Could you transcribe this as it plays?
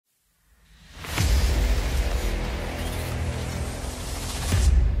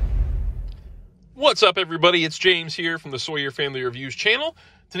What's up, everybody? It's James here from the Sawyer Family Reviews channel.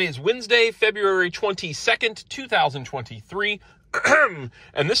 Today is Wednesday, February 22nd, 2023,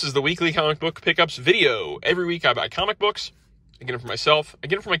 and this is the weekly comic book pickups video. Every week I buy comic books. I get them for myself. I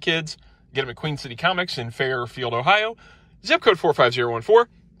get them for my kids. I get them at Queen City Comics in Fairfield, Ohio. Zip code 45014.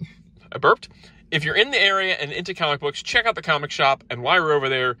 I burped. If you're in the area and into comic books, check out the comic shop. And while we're over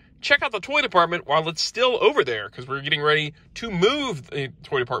there, check out the toy department while it's still over there, because we're getting ready to move the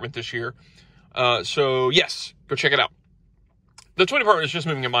toy department this year. So yes, go check it out. The toy department is just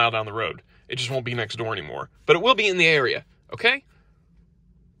moving a mile down the road. It just won't be next door anymore, but it will be in the area. Okay.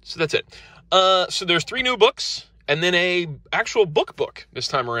 So that's it. So there's 3 new books and then a actual book this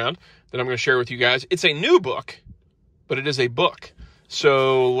time around that I'm going to share with you guys. It's a new book, but it is a book.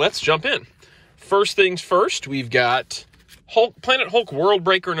 So let's jump in. First things first, we've got Planet Hulk World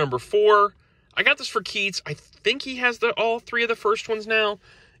Breaker number 4. I got this for Keats. I think he has all 3 of the first ones now.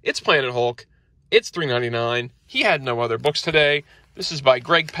 It's Planet Hulk. It's $3.99. He had no other books today. This is by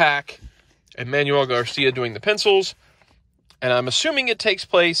Greg Pak and Manuel Garcia doing the pencils. And I'm assuming it takes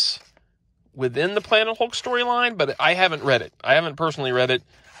place within the Planet Hulk storyline, but I haven't read it. I haven't personally read it.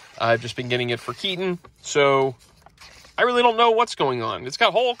 I've just been getting it for Keaton. So I really don't know what's going on. It's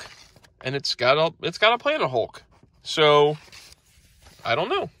got Hulk, and it's got a Planet Hulk. So I don't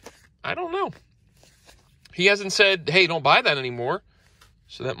know. He hasn't said, hey, don't buy that anymore.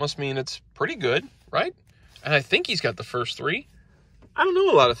 So that must mean it's pretty good, right? And I think he's got the first 3. I don't know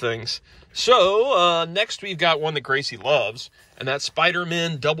a lot of things. So next we've got one that Gracie loves, and that's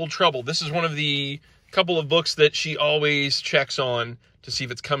Spider-Man Double Trouble. This is one of the couple of books that she always checks on to see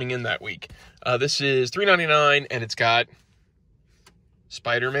if it's coming in that week. This is $3.99, and it's got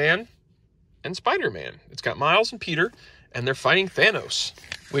Spider-Man and Spider-Man. It's got Miles and Peter, and they're fighting Thanos,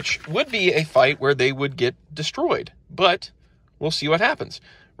 which would be a fight where they would get destroyed, but we'll see what happens.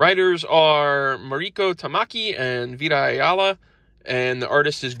 Writers are Mariko Tamaki and Vida Ayala, and the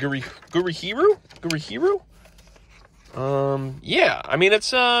artist is Gurihiru. Yeah, I mean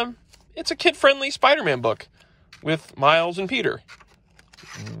it's a kid-friendly Spider-Man book with Miles and Peter.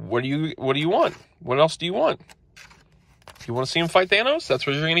 What do you want? What else do you want? If you want to see him fight Thanos, that's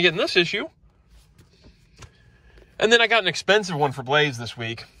what you're going to get in this issue. And then I got an expensive one for Blaze this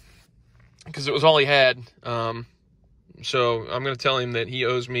week because it was all he had. So I'm going to tell him that he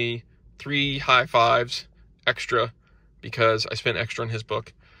owes me 3 high fives extra because I spent extra on his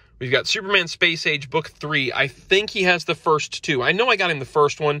book. We've got Superman Space Age Book 3. I think he has the first 2. I know I got him the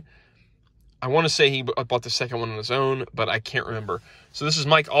first one. I want to say he bought the second one on his own, but I can't remember. So this is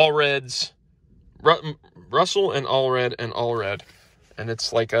Mike Allred's, Russell and Allred. And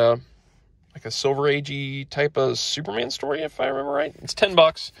it's like a Silver Age-y type of Superman story, if I remember right. It's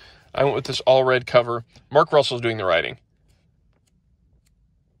 $10. I went with this Allred cover. Mark Russell's doing the writing.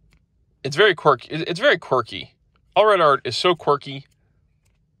 It's very quirky. Allred art is so quirky,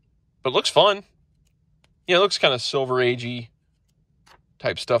 but looks fun. Yeah, it looks kind of Silver Age-y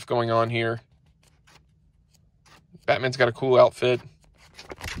type stuff going on here. Batman's got a cool outfit.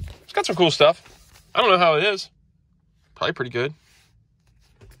 It's got some cool stuff. I don't know how it is. Probably pretty good.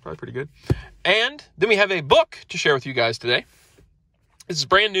 And then we have a book to share with you guys today. This is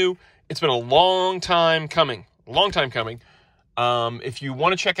brand new. It's been a long time coming. If you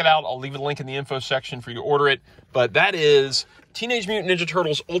want to check it out, I'll leave a link in the info section for you to order it. But that is Teenage Mutant Ninja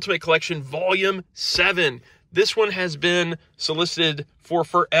Turtles Ultimate Collection Volume 7. This one has been solicited for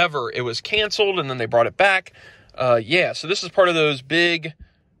forever. It was canceled, and then they brought it back. So this is part of those big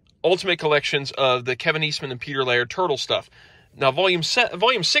Ultimate collections of the Kevin Eastman and Peter Laird Turtle stuff. Now, Volume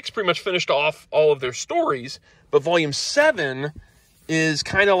 6 pretty much finished off all of their stories, but Volume 7 is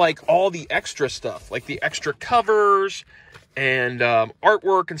kind of like all the extra stuff, like the extra covers and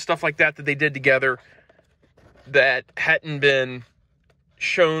artwork and stuff like that they did together that hadn't been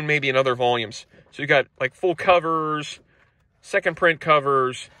shown maybe in other volumes. So you got like full covers, second print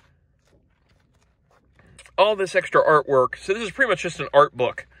covers, all this extra artwork. So this is pretty much just an art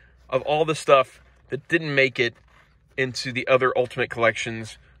book of all the stuff that didn't make it into the other Ultimate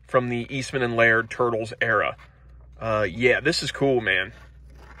collections from the Eastman and Laird Turtles era. Yeah, this is cool, man.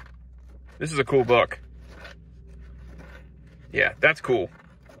 This is a cool book. Yeah, that's cool.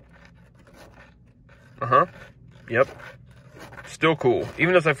 Yep. Still cool.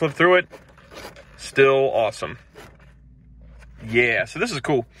 Even as I flip through it, still awesome. Yeah, so this is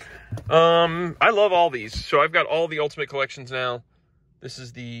cool. I love all these. So I've got all the Ultimate collections now. This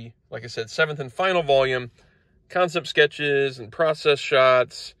is the, like I said, 7th and final volume. Concept sketches and process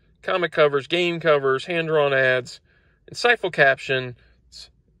shots, comic covers, game covers, hand-drawn ads, insightful caption,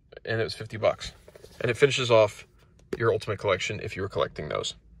 and it was $50. And it finishes off your Ultimate collection if you were collecting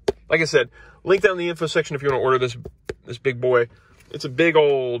those. Like I said, link down in the info section if you want to order this big boy. It's a big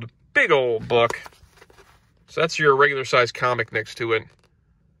old book. So that's your regular size comic next to it,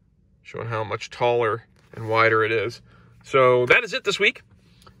 showing how much taller and wider it is. So that is it this week.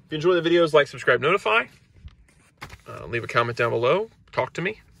 If you enjoy the videos, like, subscribe, notify. Leave a comment down below. Talk to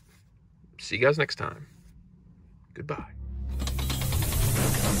me. See you guys next time. Goodbye.